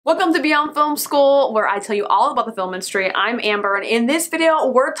Welcome to Beyond Film School, where I tell you all about the film industry. I'm Amber, and in this video,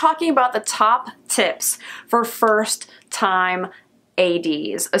 we're talking about the top tips for first-time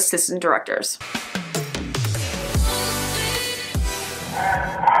ADs, assistant directors.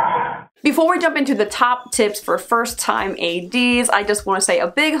 Before we jump into the top tips for first-time ADs, I just want to say a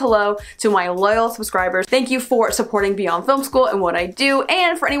big hello to my loyal subscribers. Thank you for supporting Beyond Film School and what I do,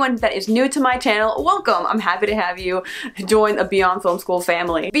 and for anyone that is new to my channel, welcome! I'm happy to have you join the Beyond Film School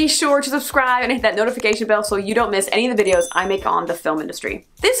family. Be sure to subscribe and hit that notification bell so you don't miss any of the videos I make on the film industry.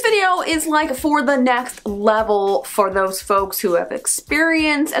 This video is like for the next level for those folks who have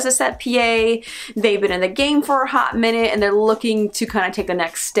experience as a set PA, they've been in the game for a hot minute, and they're looking to kind of take the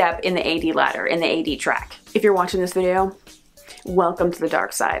next step in the AD ladder, in the AD track. If you're watching this video, welcome to the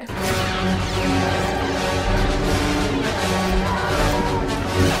dark side.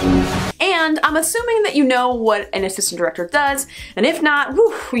 And I'm assuming that you know what an assistant director does, and if not,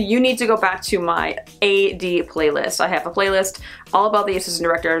 you need to go back to my AD playlist. I have a playlist all about the assistant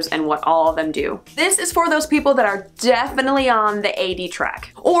directors and what all of them do. This is for those people that are definitely on the AD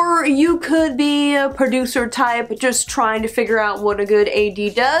track. Or you could be a producer type just trying to figure out what a good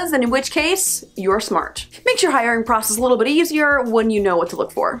AD does, and in which case, you're smart. Makes your hiring process a little bit easier when you know what to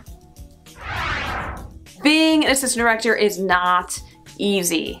look for. Being an assistant director is not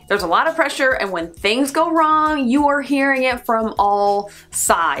easy. There's a lot of pressure, and when things go wrong, you are hearing it from all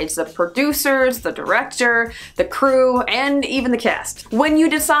sides. The producers, the director, the crew, and even the cast. When you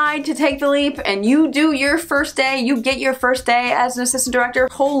decide to take the leap and you do your first day, you get your first day as an assistant director,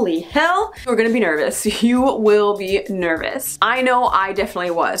 holy hell, you're gonna be nervous. You will be nervous. I know I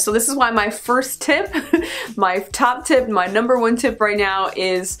definitely was. So this is why my first tip, my top tip, my number one tip right now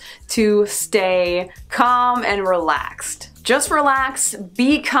is to stay calm and relaxed. Just relax,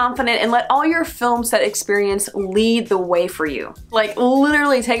 be confident, and let all your film set experience lead the way for you. Like,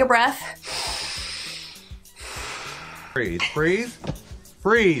 literally take a breath. Breathe, breathe,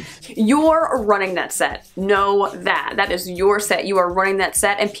 breathe. You're running that set. Know that. That is your set. You are running that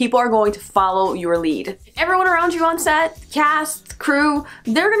set, and people are going to follow your lead. Everyone around you on set, cast, crew,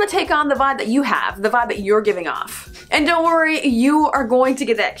 they're gonna take on the vibe that you have, the vibe that you're giving off. And don't worry, you are going to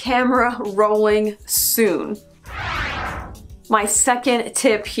get that camera rolling soon. My second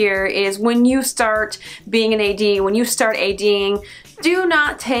tip here is when you start being an AD, when you start ADing, do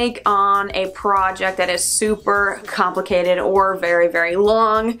not take on a project that is super complicated or very, very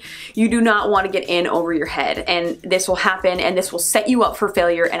long. You do not want to get in over your head, and this will happen, and this will set you up for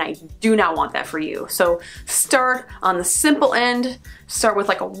failure, and I do not want that for you. So start on the simple end, start with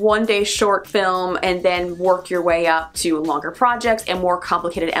like a one-day short film, and then work your way up to longer projects and more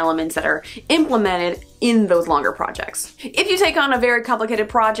complicated elements that are implemented in those longer projects. If you take on a very complicated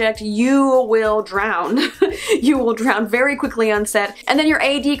project, you will drown. You will drown very quickly on set, and then your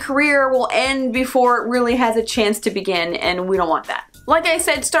AD career will end before it really has a chance to begin, and we don't want that. Like I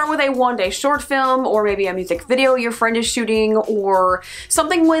said, start with a one-day short film, or maybe a music video your friend is shooting, or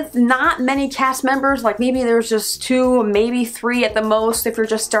something with not many cast members, like maybe there's just 2, maybe 3 at the most if you're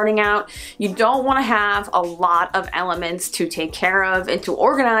just starting out. You don't want to have a lot of elements to take care of and to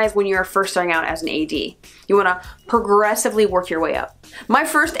organize when you're first starting out as an AD. You want to progressively work your way up. My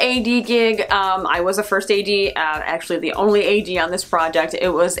first AD gig, I was a first AD, actually the only AD on this project. It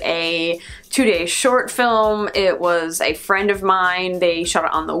was a 2-day short film. It was a friend of mine. They shot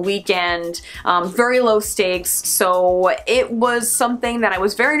it on the weekend. Very low stakes, so it was something that I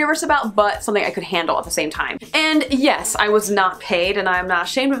was very nervous about, but something I could handle at the same time. And yes, I was not paid, and I'm not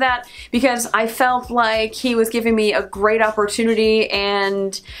ashamed of that, because I felt like he was giving me a great opportunity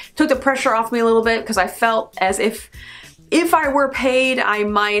and took the pressure off me a little bit, because I felt as if I were paid, I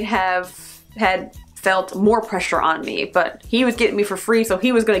might have felt more pressure on me, but he was getting me for free, so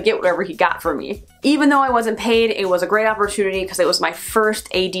he was gonna get whatever he got from me. Even though I wasn't paid, it was a great opportunity because it was my first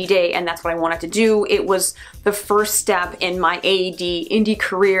AD day, and that's what I wanted to do. It was the first step in my AD indie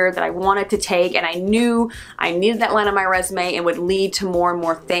career that I wanted to take, and I knew I needed that line on my resume and would lead to more and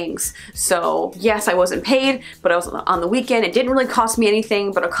more things. So yes, I wasn't paid, but I was on the weekend. It didn't really cost me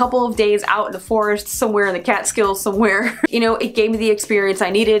anything, but a couple of days out in the forest, somewhere in the Catskills, somewhere, you know, it gave me the experience I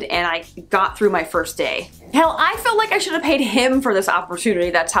needed, and I got through my first day. Hell, I felt like I should have paid him for this opportunity.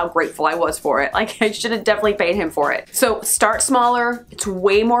 That's how grateful I was for it. Like, I should have definitely paid him for it. So start smaller. It's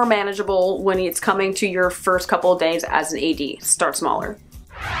way more manageable when it's coming to your first couple of days as an AD. Start smaller.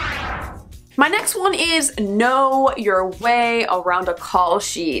 My next one is know your way around a call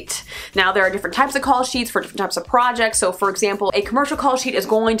sheet. Now there are different types of call sheets for different types of projects. So for example, a commercial call sheet is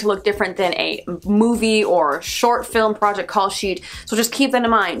going to look different than a movie or short film project call sheet. So just keep that in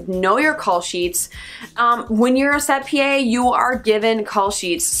mind. Know your call sheets. When you're a set PA, you are given call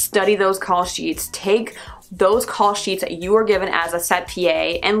sheets. Study those call sheets. Take those call sheets that you are given as a set PA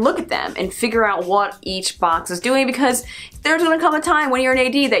and look at them and figure out what each box is doing, because there's gonna come a time when you're an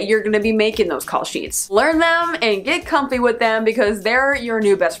AD that you're gonna be making those call sheets. Learn them and get comfy with them because they're your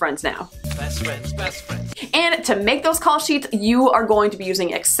new best friends now. Best friends, best friends. And to make those call sheets, you are going to be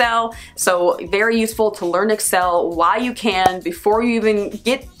using Excel. So very useful to learn Excel while you can, before you even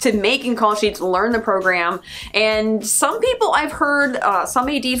get to making call sheets, learn the program. And some people I've heard, some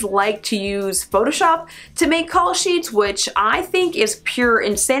ADs like to use Photoshop to make call sheets, which I think is pure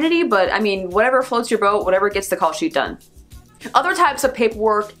insanity, but I mean, whatever floats your boat, whatever gets the call sheet done. Other types of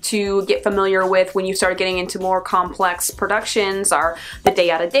paperwork to get familiar with when you start getting into more complex productions are the day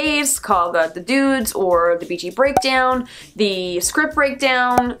out of days, called the dudes, or the BG breakdown, the script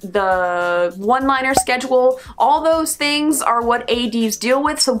breakdown, the one-liner schedule. All those things are what ADs deal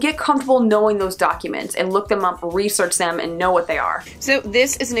with, so get comfortable knowing those documents and look them up, research them, and know what they are. So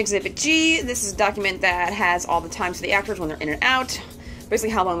this is an Exhibit G. This is a document that has all the times of the actors when they're in and out, basically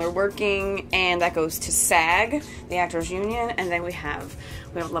how long they're working, and that goes to SAG, the Actors Union. And then we have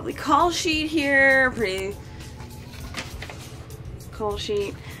a lovely call sheet here, pretty call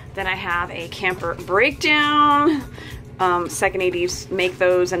sheet. Then I have a camper breakdown. Second ADs make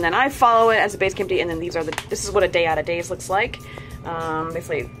those, and then I follow it as a base camp D. And then this is what a day out of days looks like.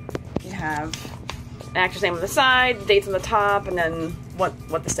 Basically, you have an actor's name on the side, dates on the top, and then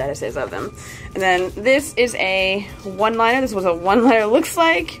what the status is of them. And then this is a one-liner. This is what a one-liner looks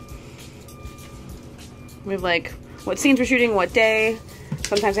like. We have like what scenes we're shooting, what day.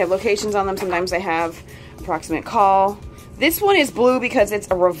 Sometimes they have locations on them, sometimes they have approximate call. This one is blue because it's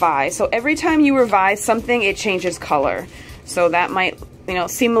a revise. So every time you revise something, it changes color. So that might, you know,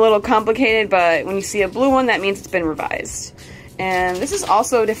 seem a little complicated, but when you see a blue one, that means it's been revised. And this is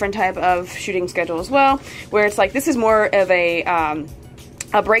also a different type of shooting schedule as well, where it's like, this is more of a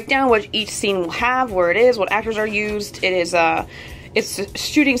breakdown, what each scene will have, where it is, what actors are used. It is it's a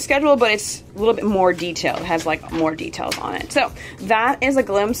shooting schedule, but it's a little bit more detailed. It has like more details on it. So that is a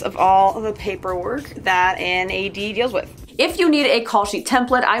glimpse of all of the paperwork that an AD deals with. If you need a call sheet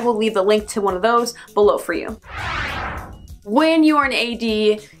template, I will leave the link to one of those below for you. When you are an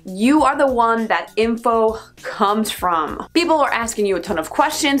AD, you are the one that info comes from. People are asking you a ton of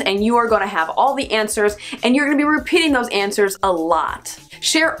questions and you are going to have all the answers, and you're going to be repeating those answers a lot.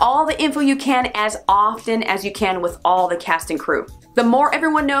 Share all the info you can as often as you can with all the cast and crew. The more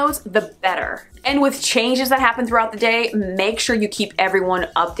everyone knows, the better. And with changes that happen throughout the day, make sure you keep everyone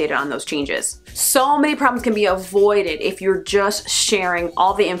updated on those changes. So many problems can be avoided if you're just sharing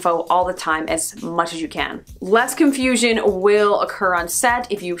all the info all the time as much as you can. Less confusion will occur on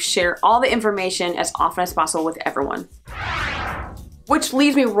set if you share all the information as often as possible with everyone. Which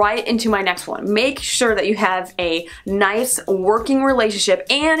leads me right into my next one. Make sure that you have a nice working relationship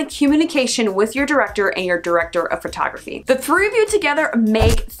and communication with your director and your director of photography. The three of you together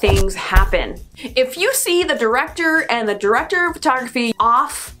make things happen. If you see the director and the director of photography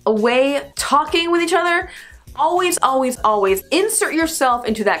off, away, talking with each other, always, always, always insert yourself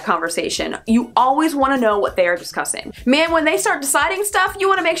into that conversation. You always want to know what they are discussing. Man, when they start deciding stuff, you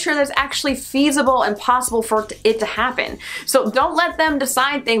want to make sure that it's actually feasible and possible for it to happen. So don't let them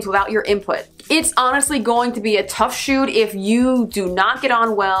decide things without your input. It's honestly going to be a tough shoot if you do not get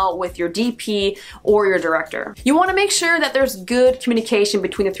on well with your DP or your director. You want to make sure that there's good communication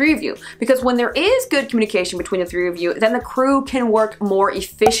between the three of you, because when there is good communication between the three of you, then the crew can work more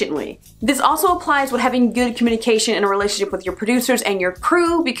efficiently. This also applies with having good communication in a relationship with your producers and your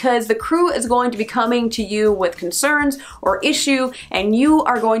crew, because the crew is going to be coming to you with concerns or issue, and you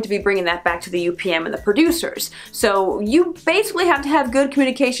are going to be bringing that back to the UPM and the producers. So you basically have to have good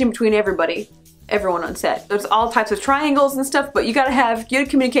communication between everyone on set. There's all types of triangles and stuff, but you gotta have good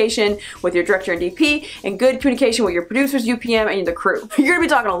communication with your director and DP and good communication with your producers, UPM, and the crew. You're gonna be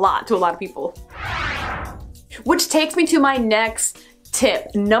talking a lot to a lot of people. Which takes me to my next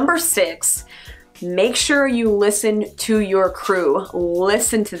tip, number 6. Make sure you listen to your crew.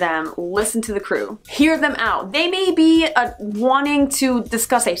 Listen to them. Listen to the crew. Hear them out. They may be wanting to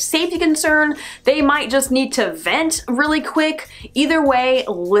discuss a safety concern. They might just need to vent really quick. Either way,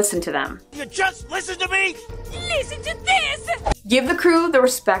 listen to them. You just listen to me! Listen to this! Give the crew the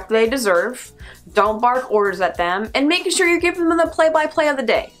respect they deserve. Don't bark orders at them, and making sure you're giving them the play-by-play of the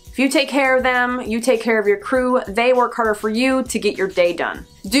day. If you take care of them, you take care of your crew, they work harder for you to get your day done.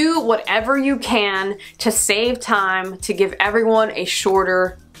 Do whatever you can to save time to give everyone a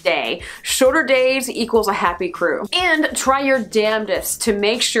shorter day. Shorter days equals a happy crew. And try your damnedest to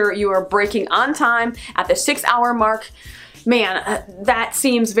make sure you are breaking on time at the 6-hour mark. Man, that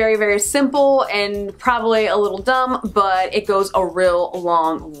seems very, very simple and probably a little dumb, but it goes a real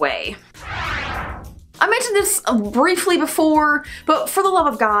long way. I mentioned this briefly before, but for the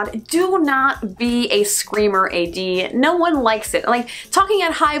love of God, do not be a screamer AD. No one likes it. Like, talking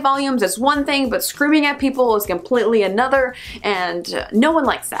at high volumes is one thing, but screaming at people is completely another, and no one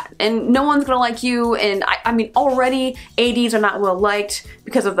likes that. And no one's gonna like you, and I mean, already ADs are not well liked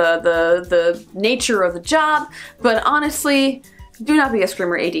because of the nature of the job, but honestly, do not be a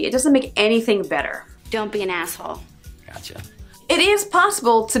screamer AD. It doesn't make anything better. Don't be an asshole. Gotcha. It is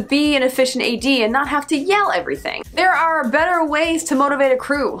possible to be an efficient AD and not have to yell everything. There are better ways to motivate a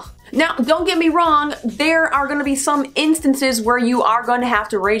crew. Now, don't get me wrong, there are going to be some instances where you are going to have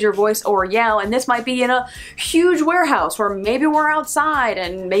to raise your voice or yell, and this might be in a huge warehouse, or maybe we're outside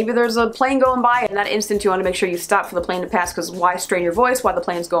and maybe there's a plane going by. In that instance, you want to make sure you stop for the plane to pass, because why strain your voice while the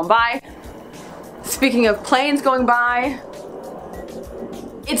plane's going by? Speaking of planes going by,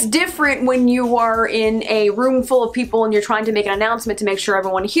 it's different when you are in a room full of people and you're trying to make an announcement to make sure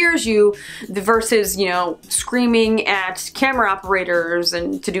everyone hears you versus, you know, screaming at camera operators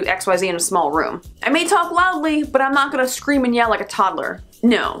and to do XYZ in a small room. I may talk loudly, but I'm not gonna scream and yell like a toddler.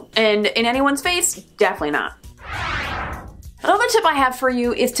 No. And in anyone's face, definitely not. Another tip I have for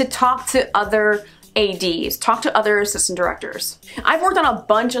you is to talk to other ADs, talk to other assistant directors. I've worked on a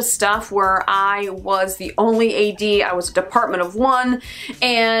bunch of stuff where I was the only AD, I was a department of one,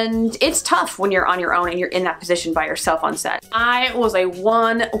 and it's tough when you're on your own and you're in that position by yourself on set. I was a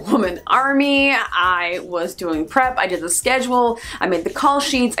one-woman army, I was doing prep, I did the schedule, I made the call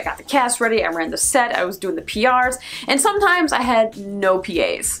sheets, I got the cast ready, I ran the set, I was doing the PRs, and sometimes I had no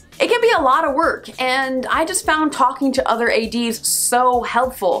PAs. It can be a lot of work, and I just found talking to other ADs so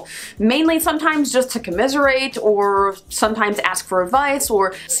helpful. Mainly sometimes just to commiserate, or sometimes ask for advice,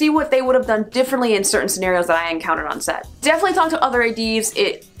 or see what they would have done differently in certain scenarios that I encountered on set. Definitely talk to other ADs.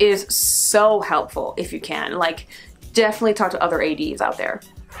 It is so helpful if you can. Like, definitely talk to other ADs out there.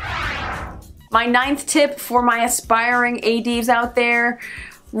 My 9th tip for my aspiring ADs out there: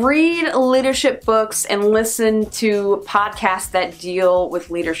 read leadership books and listen to podcasts that deal with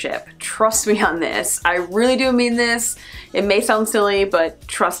leadership. Trust me on this. I really do mean this. It may sound silly, but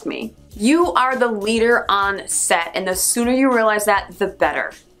trust me. You are the leader on set, and the sooner you realize that, the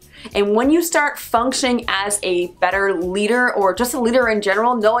better. And when you start functioning as a better leader, or just a leader in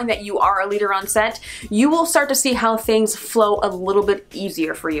general, knowing that you are a leader on set, you will start to see how things flow a little bit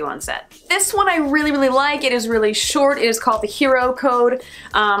easier for you on set. This one I really, really like. It is really short. It is called The Hero Code.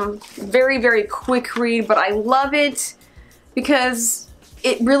 Very, very quick read, but I love it because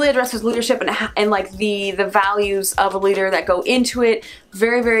it really addresses leadership and like the values of a leader that go into it.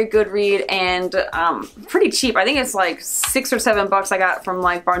 Very, very good read, and pretty cheap. I think it's like $6 or $7 I got from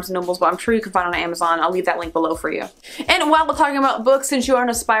like Barnes & Nobles, but I'm sure you can find it on Amazon. I'll leave that link below for you. And while we're talking about books, since you are an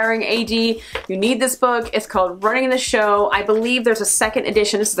aspiring AD, you need this book. It's called Running the Show. I believe there's a second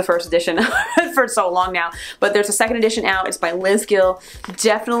edition. This is the first edition for so long now, but there's a second edition out. It's by Gill.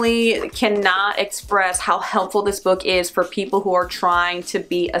 Definitely cannot express how helpful this book is for people who are trying to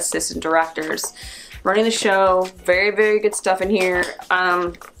be assistant directors. Running the Show, very, very good stuff in here.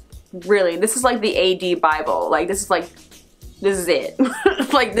 Really, this is like the AD Bible. Like, this is it.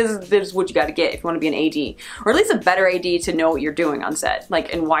 Like, this is what you gotta get if you want to be an AD. Or at least a better AD to know what you're doing on set,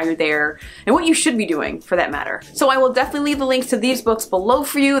 like, and why you're there, and what you should be doing, for that matter. So I will definitely leave the links to these books below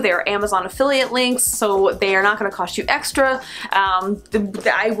for you. They are Amazon affiliate links, so they are not gonna cost you extra.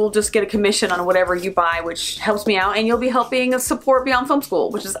 I will just get a commission on whatever you buy, which helps me out, and you'll be helping support Beyond Film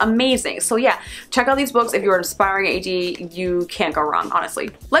School, which is amazing. So yeah, check out these books. If you're an aspiring AD, you can't go wrong, honestly.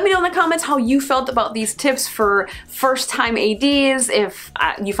 Let me know in the comments how you felt about these tips for first-time ADs. If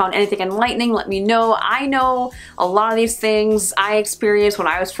you found anything enlightening, let me know. I know a lot of these things I experienced when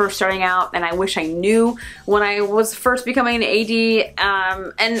I was first starting out, and I wish I knew when I was first becoming an AD.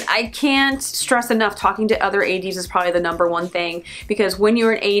 And I can't stress enough, talking to other ADs is probably the #1 thing, because when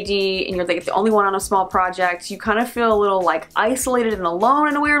you're an AD and you're like the only one on a small project, you kind of feel a little like isolated and alone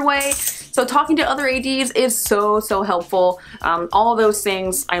in a weird way. So talking to other ADs is so, so helpful. All those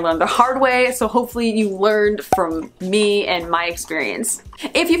things I learned the hard way, so hopefully you learned from me and and my experience.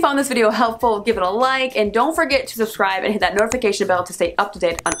 If you found this video helpful, give it a like, and don't forget to subscribe and hit that notification bell to stay up to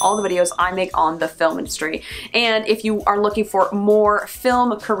date on all the videos I make on the film industry. And if you are looking for more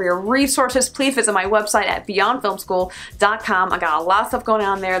film career resources, please visit my website at beyondfilmschool.com. I got a lot of stuff going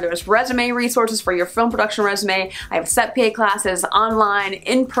on there. There's resume resources for your film production resume. I have set PA classes online,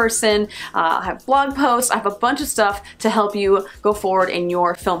 in person. I have blog posts. I have a bunch of stuff to help you go forward in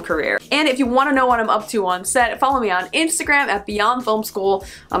your film career. And if you want to know what I'm up to on set, follow me on Instagram at Beyond Film School.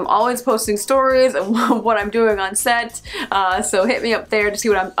 I'm always posting stories of what I'm doing on set, so hit me up there to see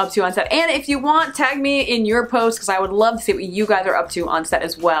what I'm up to on set. And if you want, tag me in your post because I would love to see what you guys are up to on set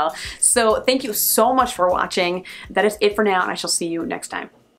as well. So thank you so much for watching. That is it for now, and I shall see you next time.